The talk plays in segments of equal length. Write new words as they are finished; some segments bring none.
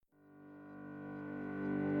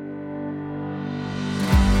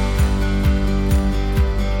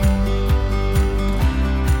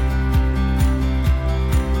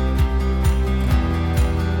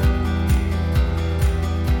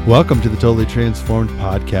Welcome to the Totally Transformed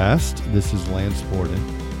podcast. This is Lance Borden,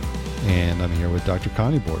 and I'm here with Dr.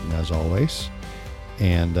 Connie Borden, as always.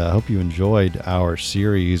 And I hope you enjoyed our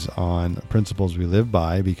series on principles we live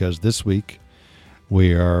by, because this week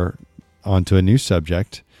we are on to a new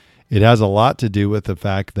subject. It has a lot to do with the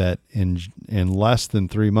fact that in less than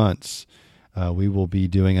 3 months, we will be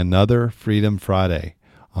doing another Freedom Friday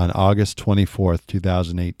on August 24th,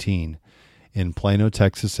 2018 in Plano,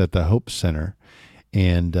 Texas at the Hope Center.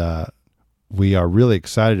 And we are really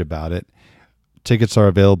excited about it. Tickets are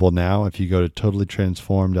available now. If you go to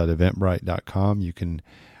totallytransformed.eventbrite.com, you can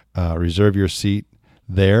reserve your seat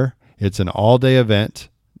there. It's an all-day event,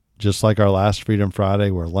 just like our last Freedom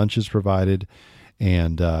Friday, where lunch is provided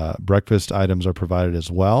and breakfast items are provided as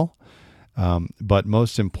well. But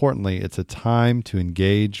most importantly, it's a time to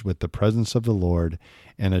engage with the presence of the Lord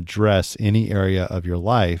and address any area of your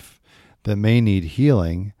life that may need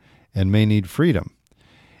healing and may need freedom.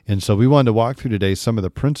 And so we wanted to walk through today some of the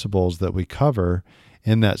principles that we cover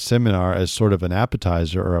in that seminar as sort of an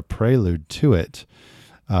appetizer or a prelude to it,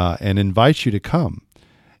 and invite you to come.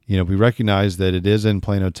 You know, we recognize that it is in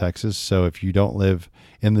Plano, Texas, so if you don't live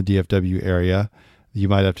in the DFW area, you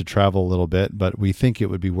might have to travel a little bit, but we think it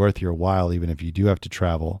would be worth your while even if you do have to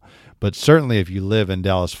travel. But certainly if you live in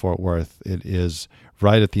Dallas-Fort Worth, it is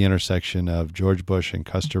right at the intersection of George Bush and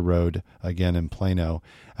Custer Road, again in Plano,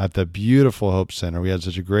 at the beautiful Hope Center. We had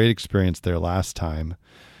such a great experience there last time.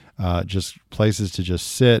 Just places to just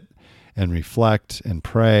sit and reflect and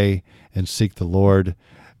pray and seek the Lord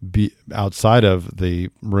outside of the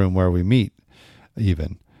room where we meet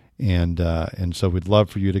even. And so we'd love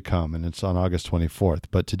for you to come, and it's on August 24th.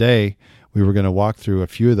 But today we were going to walk through a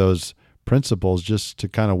few of those principles just to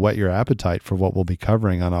kind of whet your appetite for what we'll be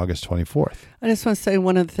covering on August 24th. I just want to say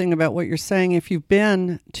one other thing about what you're saying. If you've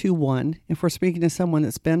been to one, if we're speaking to someone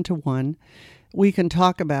that's been to one, we can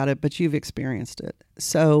talk about it, but you've experienced it.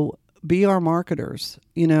 So be our marketers,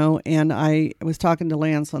 and I was talking to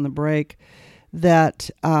Lance on the break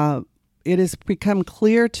that it has become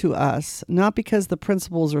clear to us, not because the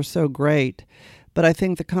principles are so great, but I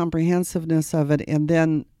think the comprehensiveness of it and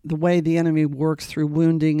then the way the enemy works through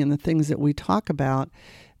wounding and the things that we talk about,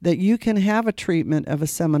 that you can have a treatment of a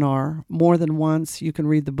seminar more than once. You can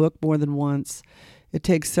read the book more than once. It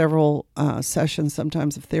takes several sessions,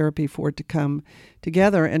 sometimes of therapy, for it to come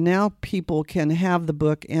together. And now people can have the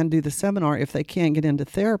book and do the seminar if they can't get into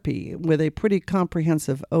therapy with a pretty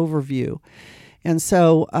comprehensive overview. And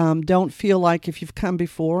so don't feel like if you've come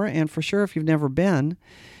before, and for sure if you've never been,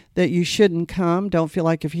 that you shouldn't come. Don't feel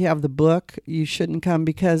like if you have the book, you shouldn't come,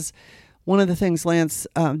 because one of the things Lance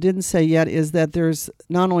didn't say yet is that there's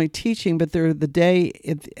not only teaching, but the day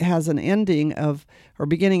it has an ending of, or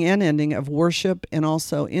beginning and ending of worship, and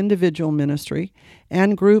also individual ministry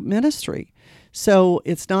and group ministry. So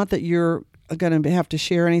it's not that you're going to have to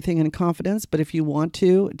share anything in confidence, but if you want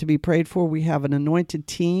to be prayed for, we have an anointed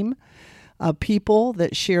team of people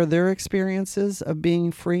that share their experiences of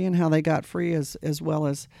being free and how they got free, as well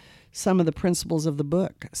as some of the principles of the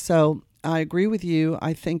book. So I agree with you.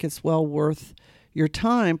 I think it's well worth your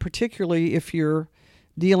time, particularly if you're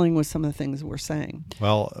dealing with some of the things we're saying.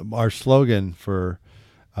 Well, our slogan for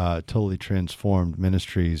Totally Transformed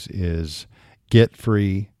Ministries is get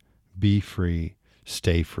free, be free,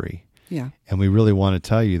 stay free. Yeah. And we really want to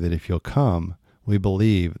tell you that if you'll come, we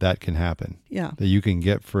believe that can happen. Yeah. That you can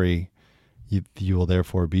get free. You will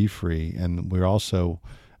therefore be free, and we're also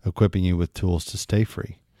equipping you with tools to stay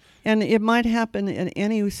free. And it might happen at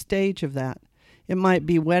any stage of that. It might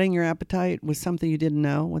be whetting your appetite with something you didn't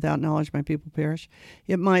know. Without knowledge, my people perish.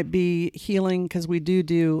 It might be healing, because we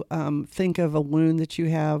do think of a wound that you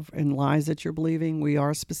have and lies that you're believing. We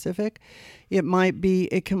are specific. It might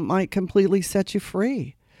completely set you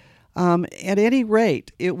free. At any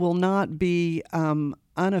rate, it will not be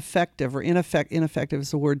ineffective, or ineffective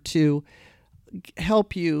is the word, to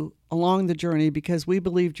help you along the journey, because we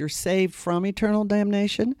believe you're saved from eternal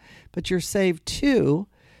damnation, but you're saved to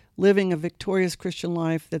living a victorious Christian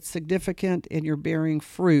life that's significant, and you're bearing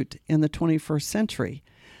fruit in the 21st century.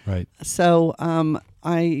 Right. So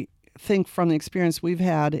I think from the experience we've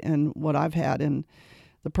had and what I've had in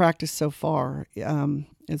the practice so far,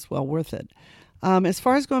 it's well worth it. As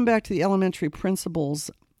far as going back to the elementary principles,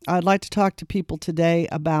 I'd like to talk to people today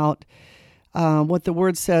about what the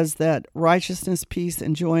Word says, that righteousness, peace,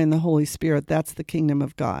 and joy in the Holy Spirit, that's the kingdom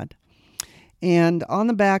of God. And on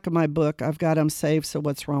the back of my book, I've got I'm saved, so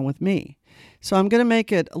what's wrong with me? So I'm going to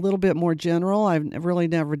make it a little bit more general. I've really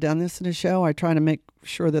never done this in a show. I try to make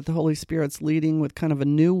sure that the Holy Spirit's leading with kind of a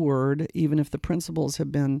new word, even if the principles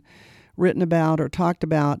have been written about or talked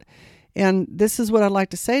about. And this is what I'd like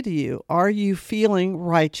to say to you. Are you feeling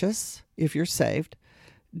righteous if you're saved?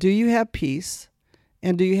 Do you have peace?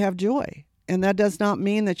 And do you have joy? And that does not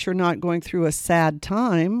mean that you're not going through a sad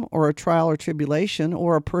time or a trial or tribulation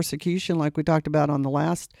or a persecution like we talked about on the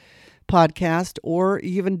last podcast, or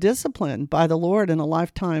even discipline by the Lord in a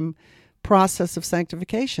lifetime process of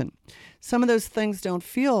sanctification. Some of those things don't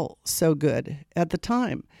feel so good at the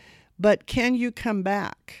time. But can you come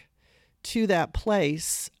back to that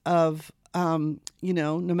place of, no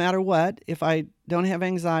matter what, if I don't have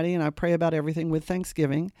anxiety and I pray about everything with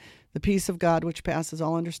thanksgiving, the peace of God, which passes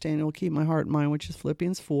all understanding, will keep my heart and mind, which is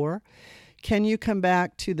Philippians 4. Can you come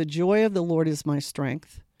back to the joy of the Lord is my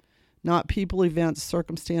strength, not people, events,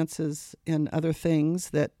 circumstances, and other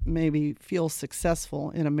things that maybe feel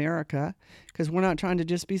successful in America, because we're not trying to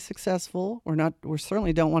just be successful. We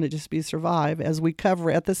certainly don't want to just be survive, as we cover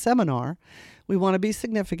at the seminar. We want to be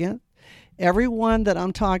significant. Everyone that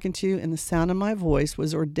I'm talking to in the sound of my voice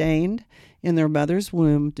was ordained in their mother's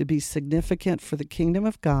womb to be significant for the kingdom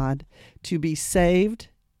of God, to be saved,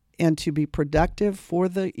 and to be productive for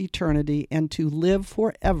the eternity, and to live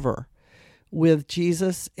forever with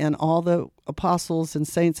Jesus and all the apostles and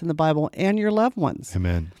saints in the Bible and your loved ones.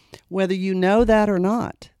 Amen. Whether you know that or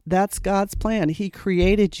not, that's God's plan. He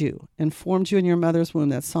created you and formed you in your mother's womb.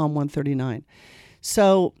 That's Psalm 139.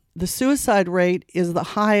 So the suicide rate is the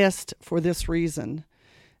highest for this reason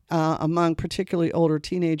among particularly older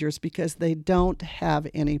teenagers, because they don't have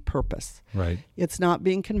any purpose. Right. It's not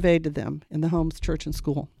being conveyed to them in the homes, church, and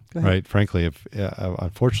school. Go ahead. Right. Frankly, if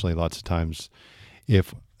unfortunately, lots of times,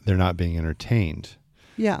 if they're not being entertained,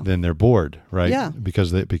 then they're bored, right? Yeah.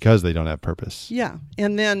 Because they don't have purpose. Yeah.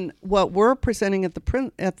 And then what we're presenting at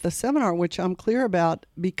the seminar, which I'm clear about,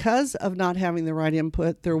 because of not having the right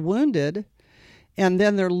input, they're wounded, and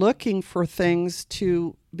then they're looking for things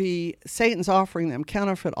to be, Satan's offering them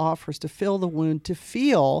counterfeit offers to fill the wound, to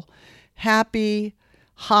feel happy,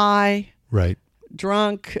 high, right,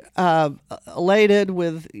 drunk, elated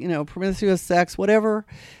with, promiscuous sex, whatever,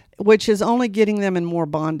 which is only getting them in more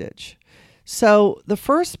bondage. So the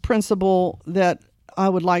first principle that I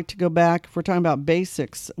would like to go back, if we're talking about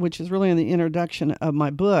basics, which is really in the introduction of my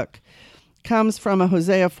book, comes from a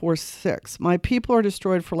Hosea 4:6. My people are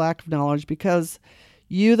destroyed for lack of knowledge, because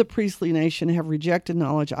you, the priestly nation, have rejected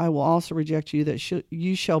knowledge. I will also reject you, that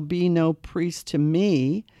you shall be no priest to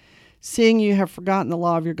me. Seeing you have forgotten the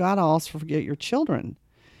law of your God, I'll also forget your children.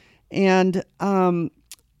 And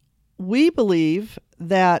we believe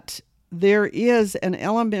that there is an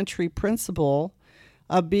elementary principle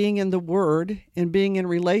of being in the Word and being in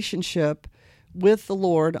relationship with the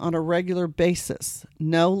Lord on a regular basis.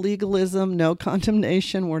 No legalism, no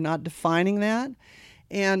condemnation. We're not defining that.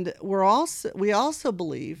 And we also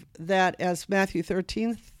believe that, as Matthew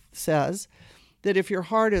 13 says, that if your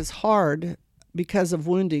heart is hard because of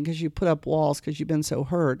wounding, because you put up walls because you've been so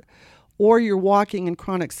hurt, or you're walking in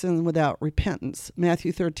chronic sin without repentance,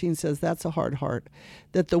 Matthew 13 says that's a hard heart,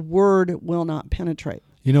 that the word will not penetrate.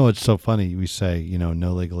 It's so funny. We say,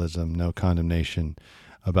 no legalism, no condemnation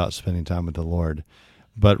about spending time with the Lord.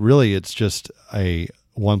 But really, it's just a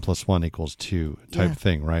 1 + 1 = 2 type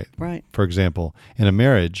thing, right? Right. For example, in a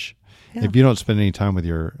marriage, if you don't spend any time with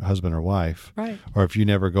your husband or wife, right, or if you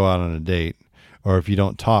never go out on a date, or if you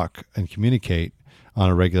don't talk and communicate on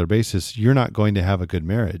a regular basis, you're not going to have a good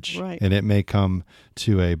marriage. Right. And it may come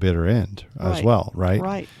to a bitter end as Right. well, right?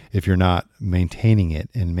 Right. If you're not maintaining it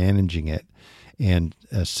and managing it and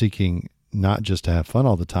seeking not just to have fun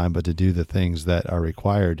all the time, but to do the things that are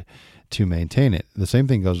required to maintain it. The same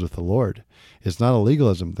thing goes with the Lord. It's not a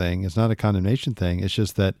legalism thing. It's not a condemnation thing. It's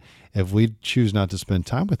just that if we choose not to spend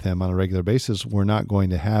time with Him on a regular basis, we're not going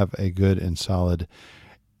to have a good and solid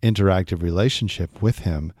interactive relationship with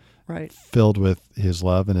Him, right, filled with His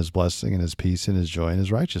love and His blessing and His peace and His joy and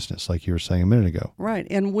His righteousness, like you were saying a minute ago. Right.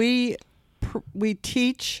 And we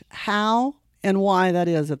teach how and why that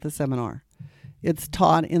is at the seminar. It's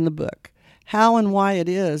taught in the book. How and why it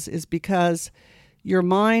is because your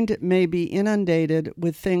mind may be inundated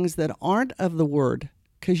with things that aren't of the Word,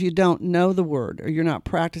 because you don't know the Word, or you're not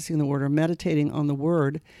practicing the Word or meditating on the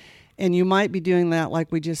Word. And you might be doing that,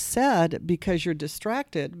 like we just said, because you're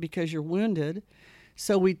distracted, because you're wounded.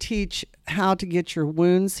 So we teach how to get your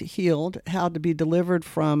wounds healed, how to be delivered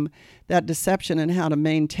from that deception and how to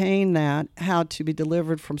maintain that, how to be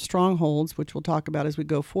delivered from strongholds, which we'll talk about as we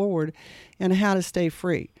go forward, and how to stay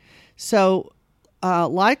free. So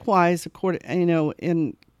likewise, according,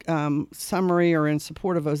 in summary or in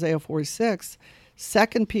support of Hosea 4:6,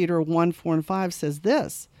 2 Peter 1:4 and 5 says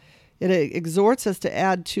this: it exhorts us to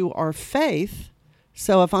add to our faith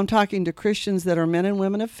So if I'm talking to Christians that are men and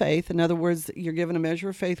women of faith, in other words, you're given a measure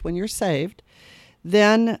of faith when you're saved,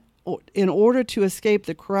 then in order to escape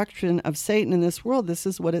the corruption of Satan in this world, this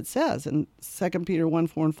is what it says in 2 Peter 1,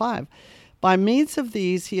 4, and 5. By means of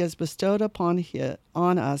these, he has bestowed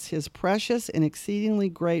on us his precious and exceedingly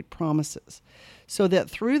great promises, so that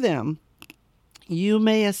through them you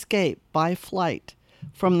may escape by flight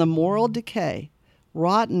from the moral decay,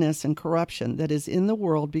 rottenness, and corruption that is in the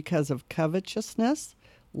world because of covetousness,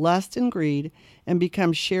 lust, and greed, and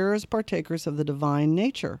become sharers, partakers of the divine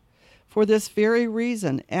nature. For this very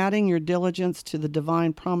reason, adding your diligence to the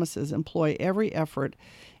divine promises, employ every effort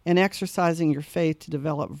in exercising your faith to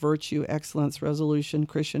develop virtue, excellence, resolution,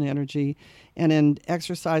 Christian energy, and in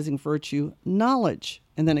exercising virtue, knowledge.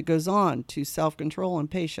 And then it goes on to self-control and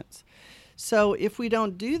patience. So if we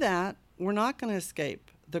don't do that, we're not going to escape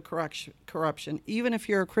the corruption, even if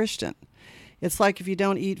you're a Christian. It's like if you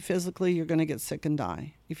don't eat physically, you're going to get sick and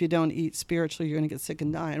die. If you don't eat spiritually, you're going to get sick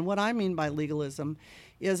and die. And what I mean by legalism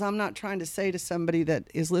is I'm not trying to say to somebody that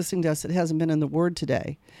is listening to us that hasn't been in the Word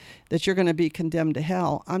today that you're going to be condemned to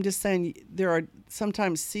hell. I'm just saying there are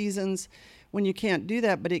sometimes seasons when you can't do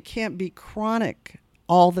that, but it can't be chronic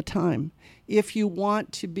all the time if you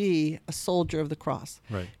want to be a soldier of the cross.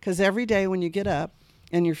 Right. Because every day when you get up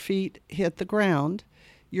and your feet hit the ground,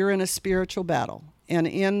 you're in a spiritual battle. And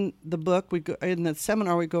in the book, in the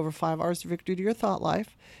seminar, we go over 5 hours of victory to your thought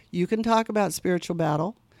life. You can talk about spiritual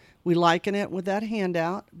battle. We liken it with that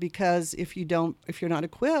handout because if you're not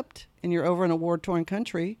equipped and you're over in a war-torn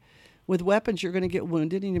country with weapons, you're going to get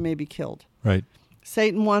wounded and you may be killed. Right.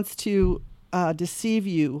 Satan wants to deceive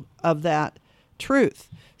you of that truth.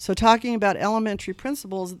 So talking about elementary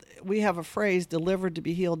principles, we have a phrase, delivered to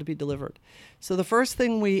be healed to be delivered. So the first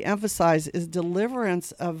thing we emphasize is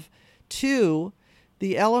deliverance to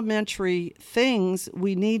the elementary things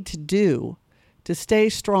we need to do to stay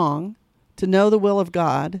strong, to know the will of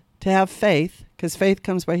God, to have faith, because faith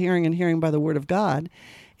comes by hearing and hearing by the word of God.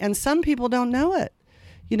 And some people don't know it.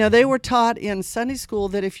 You know, they were taught in Sunday school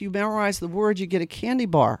that if you memorize the word, you get a candy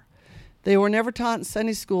bar. They were never taught in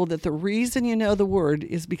Sunday school that the reason you know the word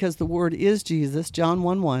is because the word is Jesus, John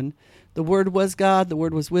 1:1. The word was God, the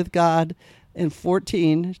word was with God. In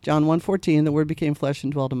 14, John 1:14, the word became flesh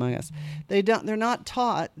and dwelt among us. They're not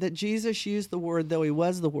taught that Jesus used the word, though he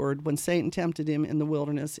was the word, when Satan tempted him in the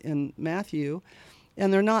wilderness in Matthew.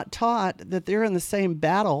 And they're not taught that they're in the same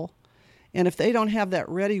battle. And if they don't have that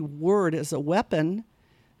ready word as a weapon,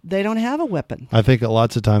 they don't have a weapon. I think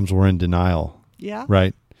lots of times we're in denial. Yeah.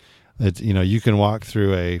 Right. It's, you can walk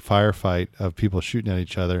through a firefight of people shooting at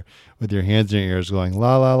each other with your hands in your ears going,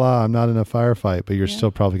 la, la, la, I'm not in a firefight, but you're still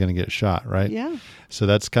probably going to get shot, right? Yeah. So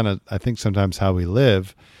that's kind of, I think sometimes how we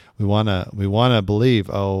live. We want to believe,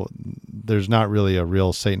 there's not really a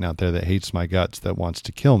real Satan out there that hates my guts, that wants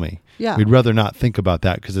to kill me. Yeah. We'd rather not think about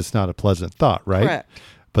that because it's not a pleasant thought, right? Correct.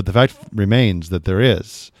 But the fact remains that there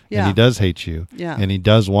is, and he does hate you, and he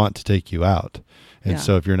does want to take you out. And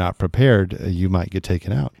so if you're not prepared, you might get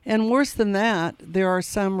taken out. And worse than that, there are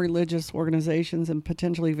some religious organizations and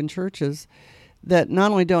potentially even churches that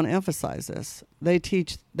not only don't emphasize this,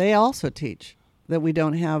 they also teach that we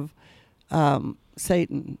don't have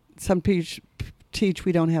Satan. Some teach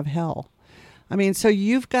we don't have hell. I mean, so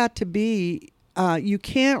you've got to be, you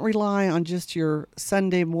can't rely on just your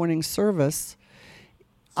Sunday morning service.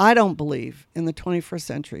 I don't believe in the 21st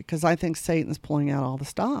century because I think Satan's pulling out all the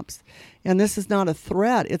stops. And this is not a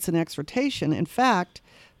threat, it's an exhortation. In fact,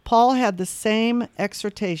 Paul had the same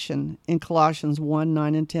exhortation in Colossians 1,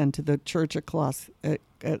 9, and 10 to the church at Colossae. Is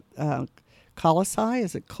it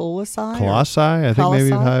Colossae? Colossae, I think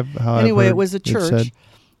maybe how anyway, it was a church.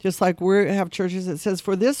 Just like we have churches, it says,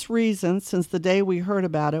 for this reason, since the day we heard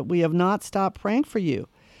about it, we have not stopped praying for you,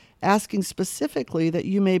 asking specifically that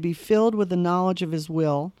you may be filled with the knowledge of his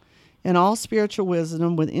will and all spiritual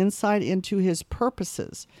wisdom with insight into his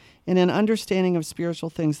purposes and an understanding of spiritual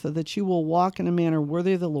things, so that you will walk in a manner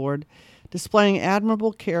worthy of the Lord, displaying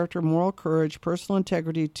admirable character, moral courage, personal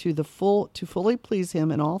integrity to fully please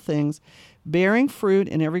him in all things, bearing fruit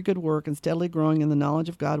in every good work and steadily growing in the knowledge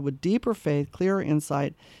of God with deeper faith, clearer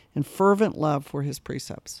insight, and fervent love for his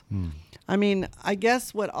precepts. I mean, I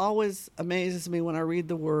guess what always amazes me when I read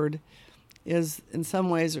the word is in some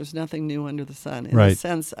ways there's nothing new under the sun, in the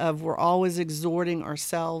sense of we're always exhorting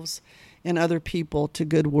ourselves and other people to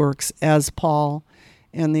good works, as Paul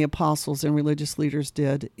and the apostles and religious leaders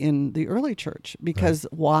did in the early church. Because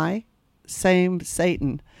why? Same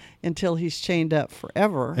Satan until he's chained up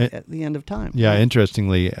forever at the end of time. Yeah,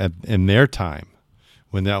 interestingly, in their time,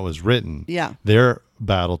 when that was written, their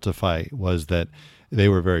battle to fight was that they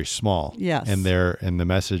were very small. Yes. And the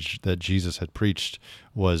message that Jesus had preached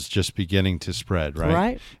was just beginning to spread, right?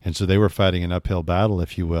 Right. And so they were fighting an uphill battle,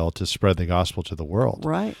 if you will, to spread the gospel to the world.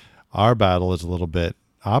 Right. Our battle is a little bit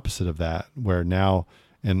opposite of that, where now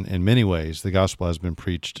in many ways the gospel has been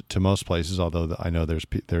preached to most places, although I know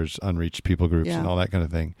there's unreached people groups and all that kind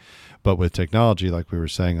of thing. But with technology, like we were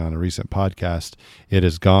saying on a recent podcast, it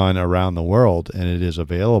has gone around the world and it is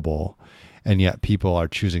available, and yet people are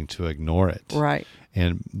choosing to ignore it. Right.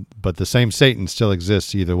 But the same Satan still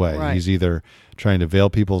exists either way. Right. He's either trying to veil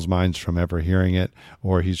people's minds from ever hearing it,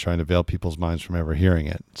 or he's trying to veil people's minds from ever hearing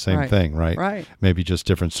it. Same thing, right? Right. Maybe just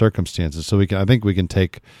different circumstances. So I think we can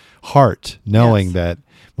take heart knowing that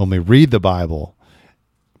when we read the Bible,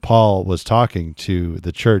 Paul was talking to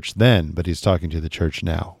the church then, but he's talking to the church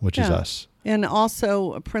now, which is us. And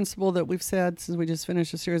also a principle that we've said since we just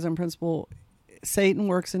finished a series on principle, Satan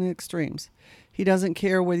works in extremes. He doesn't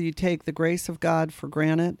care whether you take the grace of God for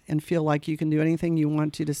granted and feel like you can do anything you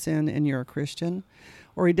want to sin and you're a Christian,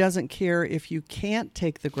 or he doesn't care if you can't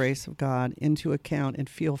take the grace of God into account and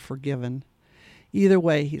feel forgiven. Either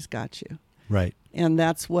way, he's got you. Right. And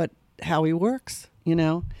that's how he works, you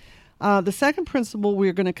know. The second principle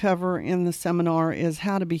we're going to cover in the seminar is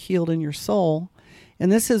how to be healed in your soul. And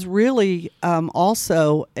this is really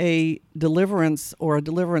also a deliverance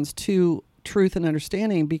to truth and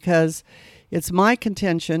understanding, because it's my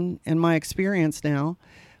contention and my experience now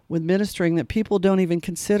with ministering that people don't even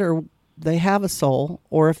consider they have a soul,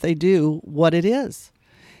 or if they do, what it is.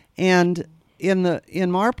 And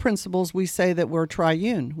in our principles, we say that we're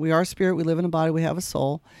triune. We are spirit, we live in a body, we have a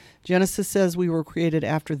soul. Genesis says we were created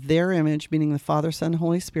after their image, meaning the Father, Son,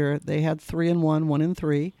 Holy Spirit. They had 3 in 1, 1 in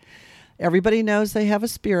 3. Everybody knows they have a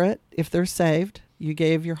spirit if they're saved. You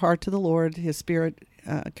gave your heart to the Lord. His spirit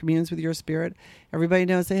communes with your spirit. Everybody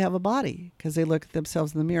knows they have a body because they look at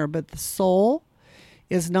themselves in the mirror. But the soul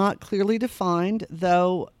is not clearly defined,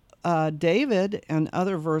 though David and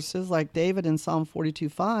other verses, like David in Psalm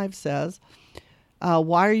 42:5 says,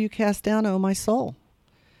 why are you cast down, O my soul?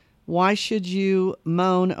 Why should you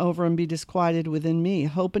moan over and be disquieted within me?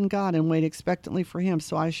 Hope in God and wait expectantly for him,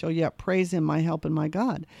 so I shall yet praise him, my help and my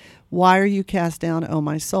God. Why are you cast down, O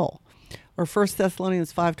my soul? Or 1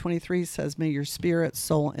 Thessalonians 5:23 says, may your spirit,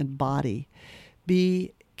 soul, and body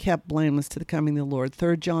be kept blameless to the coming of the Lord.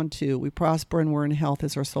 3 John 2, we prosper and we're in health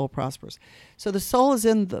as our soul prospers. So the soul is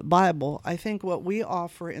in the Bible. I think what we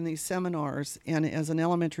offer in these seminars and as an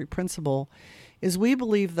elementary principle is we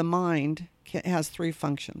believe the mind has 3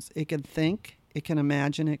 functions. It can think, it can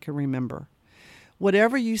imagine, it can remember.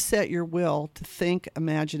 Whatever you set your will to think,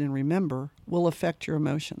 imagine, and remember will affect your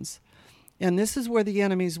emotions. And this is where the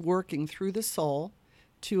enemy's working through the soul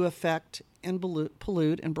to affect and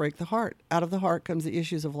pollute and break the heart. Out of the heart comes the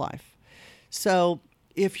issues of life. So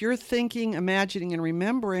if you're thinking, imagining, and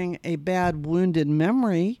remembering a bad, wounded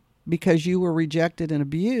memory because you were rejected and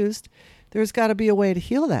abused, there's got to be a way to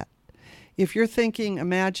heal that. If you're thinking,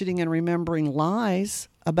 imagining, and remembering lies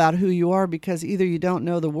about who you are because either you don't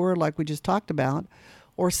know the word like we just talked about,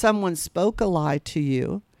 or someone spoke a lie to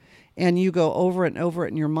you, and you go over it and over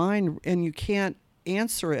it in your mind and you can't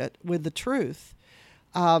answer it with the truth,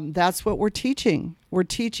 that's what we're teaching. We're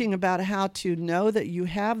teaching about how to know that you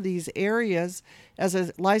have these areas. As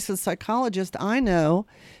a licensed psychologist, I know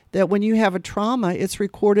that when you have a trauma, it's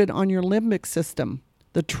recorded on your limbic system.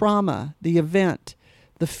 The trauma, the event,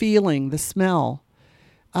 the feeling, the smell.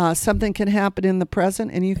 Something can happen in the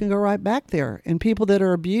present and you can go right back there. And people that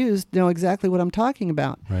are abused know exactly what I'm talking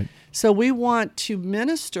about. Right. So we want to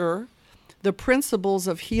minister the principles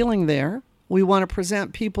of healing there. We want to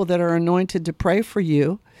present people that are anointed to pray for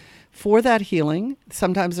you for that healing.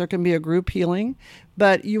 Sometimes there can be a group healing,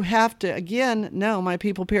 but you have to, again, no, my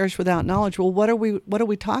people perish without knowledge. Well, what are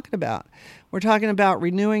we talking about? We're talking about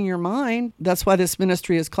renewing your mind. That's why this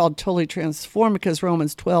ministry is called Totally Transformed, because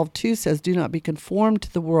Romans 12:2 says, do not be conformed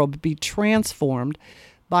to the world, but be transformed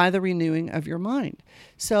by the renewing of your mind.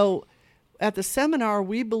 So at the seminar,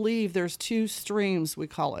 we believe there's 2 streams, we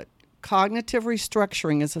call it. Cognitive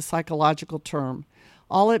restructuring is a psychological term.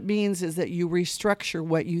 All it means is that you restructure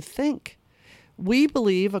what you think. We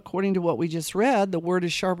believe, according to what we just read, the word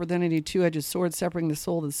is sharper than any 2-edged sword, separating the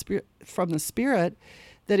soul from the spirit,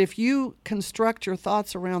 that if you construct your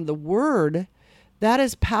thoughts around the word, that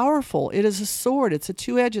is powerful. It is a sword. It's a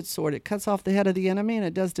 2-edged sword. It cuts off the head of the enemy and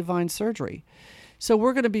it does divine surgery. So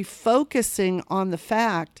we're going to be focusing on the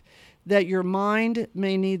fact that your mind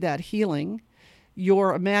may need that healing,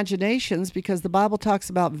 your imaginations, because the Bible talks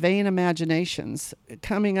about vain imaginations,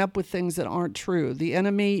 coming up with things that aren't true. The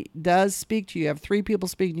enemy does speak to you. You have 3 people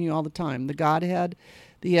speaking to you all the time, the Godhead,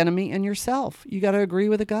 the enemy, and yourself. You got to agree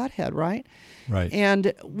with the Godhead, right? Right.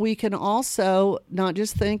 And we can also not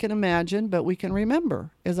just think and imagine, but we can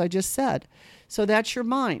remember, as I just said. So that's your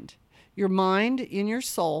mind. Your mind in your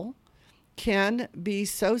soul can be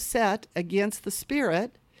so set against the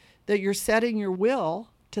Spirit that you're setting your will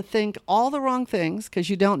to think all the wrong things because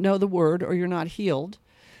you don't know the word or you're not healed.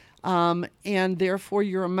 And therefore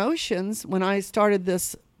your emotions, when I started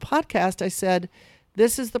this podcast, I said,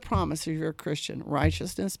 this is the promise if you're a Christian: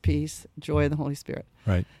 righteousness, peace, joy in the Holy Spirit.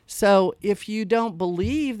 Right. So if you don't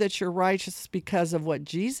believe that you're righteous because of what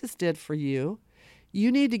Jesus did for you, you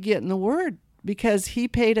need to get in the Word, because he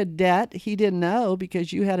paid a debt he didn't owe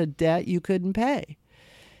because you had a debt you couldn't pay.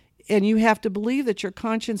 And you have to believe that your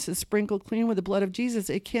conscience is sprinkled clean with the blood of Jesus.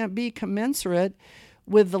 It can't be commensurate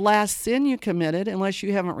with the last sin you committed unless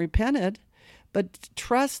you haven't repented. But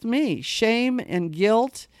trust me, shame and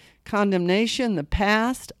guilt, condemnation, the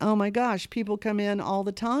past, oh my gosh, people come in all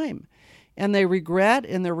the time and they regret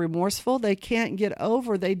and they're remorseful. They can't get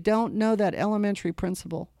over. They don't know that elementary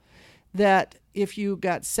principle that if you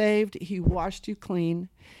got saved, he washed you clean.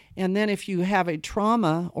 And then if you have a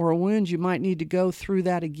trauma or a wound, you might need to go through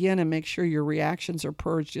that again and make sure your reactions are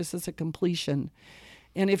purged just as a completion.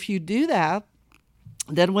 And if you do that,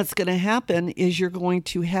 then what's going to happen is you're going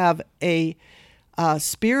to have a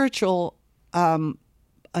spiritual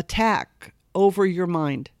attack over your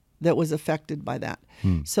mind that was affected by that.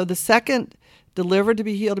 So the second, delivered to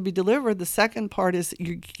be healed to be delivered, the second part is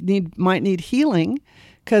you might need healing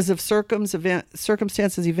because of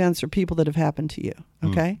circumstances, events, or people that have happened to you.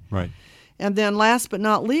 Okay? Right. And then last but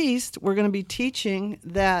not least, we're going to be teaching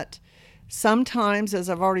that sometimes, as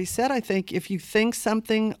I've already said, I think if you think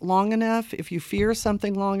something long enough, if you fear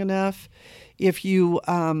something long enough, if you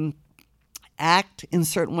act in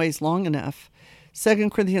certain ways long enough, 2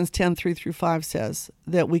 Corinthians 10, 3-5 says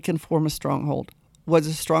that we can form a stronghold. What's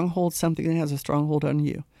a stronghold? Something that has a stronghold on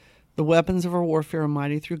you. The weapons of our warfare are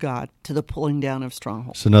mighty through God to the pulling down of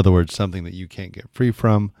strongholds. So in other words, something that you can't get free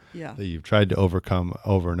from, Yeah. that you've tried to overcome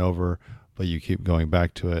over and over, but you keep going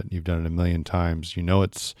back to it. You've done it a million times. You know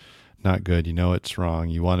it's not good. You know it's wrong.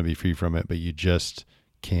 You want to be free from it, but you just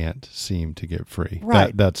can't seem to get free.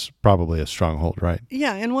 Right. That's probably a stronghold, right?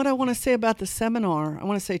 Yeah, and what I want to say about the seminar, I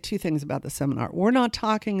want to say two things about the seminar. We're not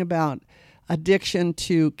talking about addiction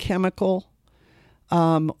to chemical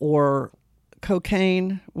or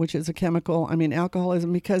cocaine, which is a chemical,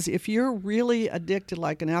 alcoholism, because if you're really addicted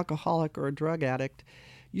like an alcoholic or a drug addict,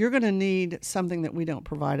 you're going to need something that we don't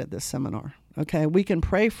provide at this seminar, okay? We can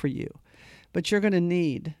pray for you, but you're going to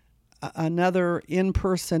need another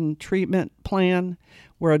in-person treatment plan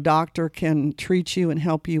where a doctor can treat you and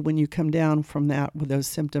help you when you come down from that with those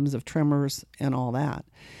symptoms of tremors and all that.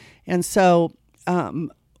 And so,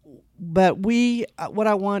 but what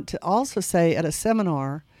I want to also say at a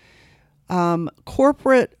seminar,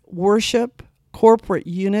 corporate worship, corporate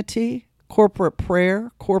unity, corporate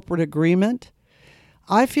prayer, corporate agreement.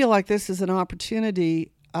 I feel like this is an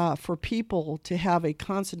opportunity for people to have a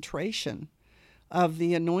concentration of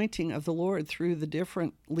the anointing of the Lord through the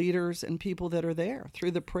different leaders and people that are there,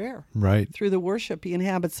 through the prayer, Right. through the worship. He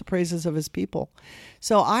inhabits the praises of his people.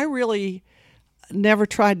 So I really never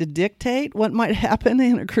tried to dictate what might happen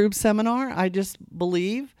in a group seminar. I just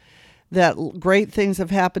believe that great things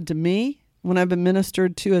have happened to me when I've been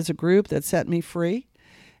ministered to as a group that set me free.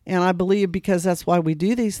 And I believe, because that's why we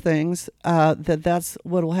do these things, that's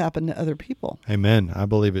what will happen to other people. Amen. I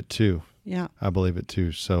believe it too. Yeah. I believe it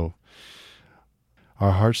too. So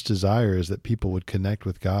our heart's desire is that people would connect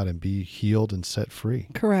with God and be healed and set free.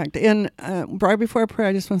 Correct. And right before I pray,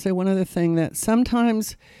 I just want to say one other thing, that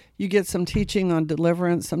sometimes you get some teaching on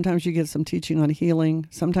deliverance. Sometimes you get some teaching on healing.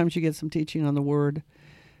 Sometimes you get some teaching on the word.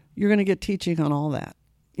 You're going to get teaching on all that,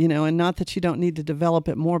 and not that you don't need to develop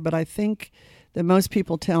it more, but I think that most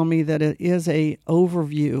people tell me that it is a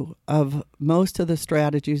overview of most of the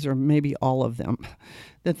strategies, or maybe all of them,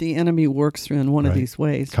 that the enemy works through in one of these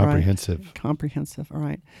ways. Comprehensive. Right? Comprehensive. All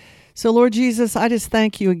right. So, Lord Jesus, I just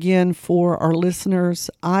thank you again for our listeners.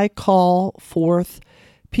 I call forth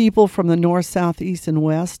people from the north, south, east, and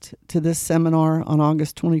west to this seminar on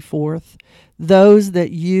August 24th. Those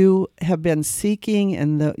that you have been seeking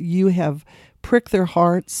and that you have pricked their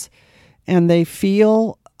hearts and they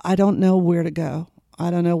feel, I don't know where to go.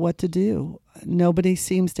 I don't know what to do. Nobody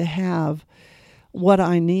seems to have what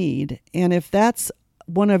I need. And if that's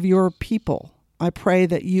one of your people, I pray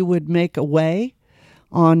that you would make a way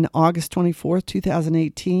on August 24th,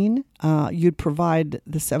 2018. You'd provide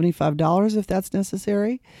the $75 if that's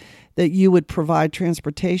necessary, that you would provide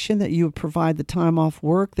transportation, that you would provide the time off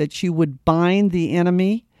work, that you would bind the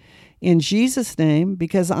enemy in Jesus' name,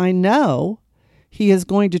 because I know he is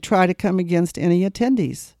going to try to come against any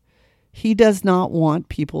attendees. He does not want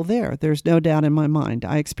people there. There's no doubt in my mind.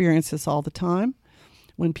 I experience this all the time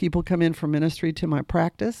when people come in for ministry to my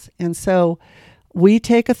practice. And so we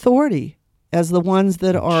take authority as the ones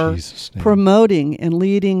that are promoting and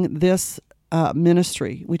leading this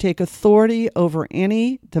ministry. We take authority over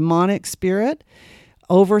any demonic spirit,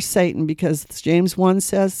 over Satan, because James 1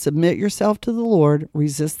 says, submit yourself to the Lord,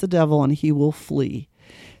 resist the devil, and he will flee.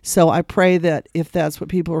 So I pray that if that's what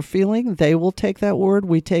people are feeling, they will take that word.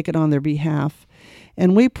 We take it on their behalf.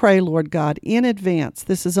 And we pray, Lord God, in advance.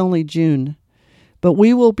 This is only June, but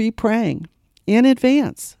we will be praying in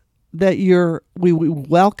advance that we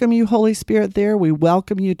welcome you, Holy Spirit, there. We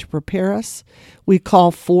welcome you to prepare us. We call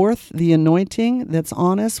forth the anointing that's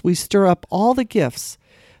on us. We stir up all the gifts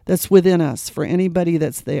that's within us for anybody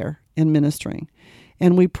that's there in ministering.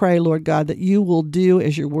 And we pray, Lord God, that you will do,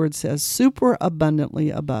 as your word says, super abundantly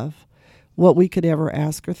above what we could ever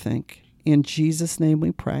ask or think. In Jesus' name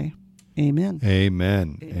we pray. Amen.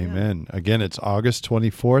 Amen. Amen. Again, it's August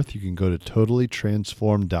 24th. You can go to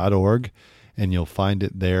totallytransformed.org, and you'll find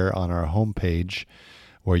it there on our homepage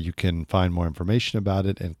where you can find more information about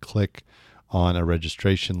it and click on a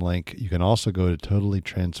registration link. You can also go to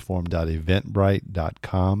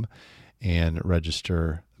totallytransformed.eventbrite.com and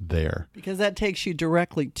register there. Because that takes you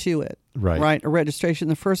directly to it. Right. A registration.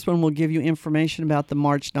 The first one will give you information about the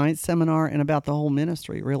March 9th seminar and about the whole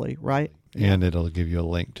ministry, really, right? And it'll give you a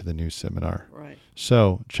link to the new seminar. Right.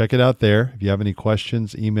 So check it out there. If you have any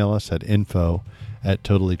questions, email us at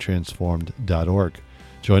info@totallytransformed.org.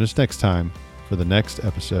 Join us next time for the next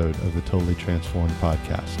episode of the Totally Transformed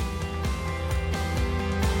podcast.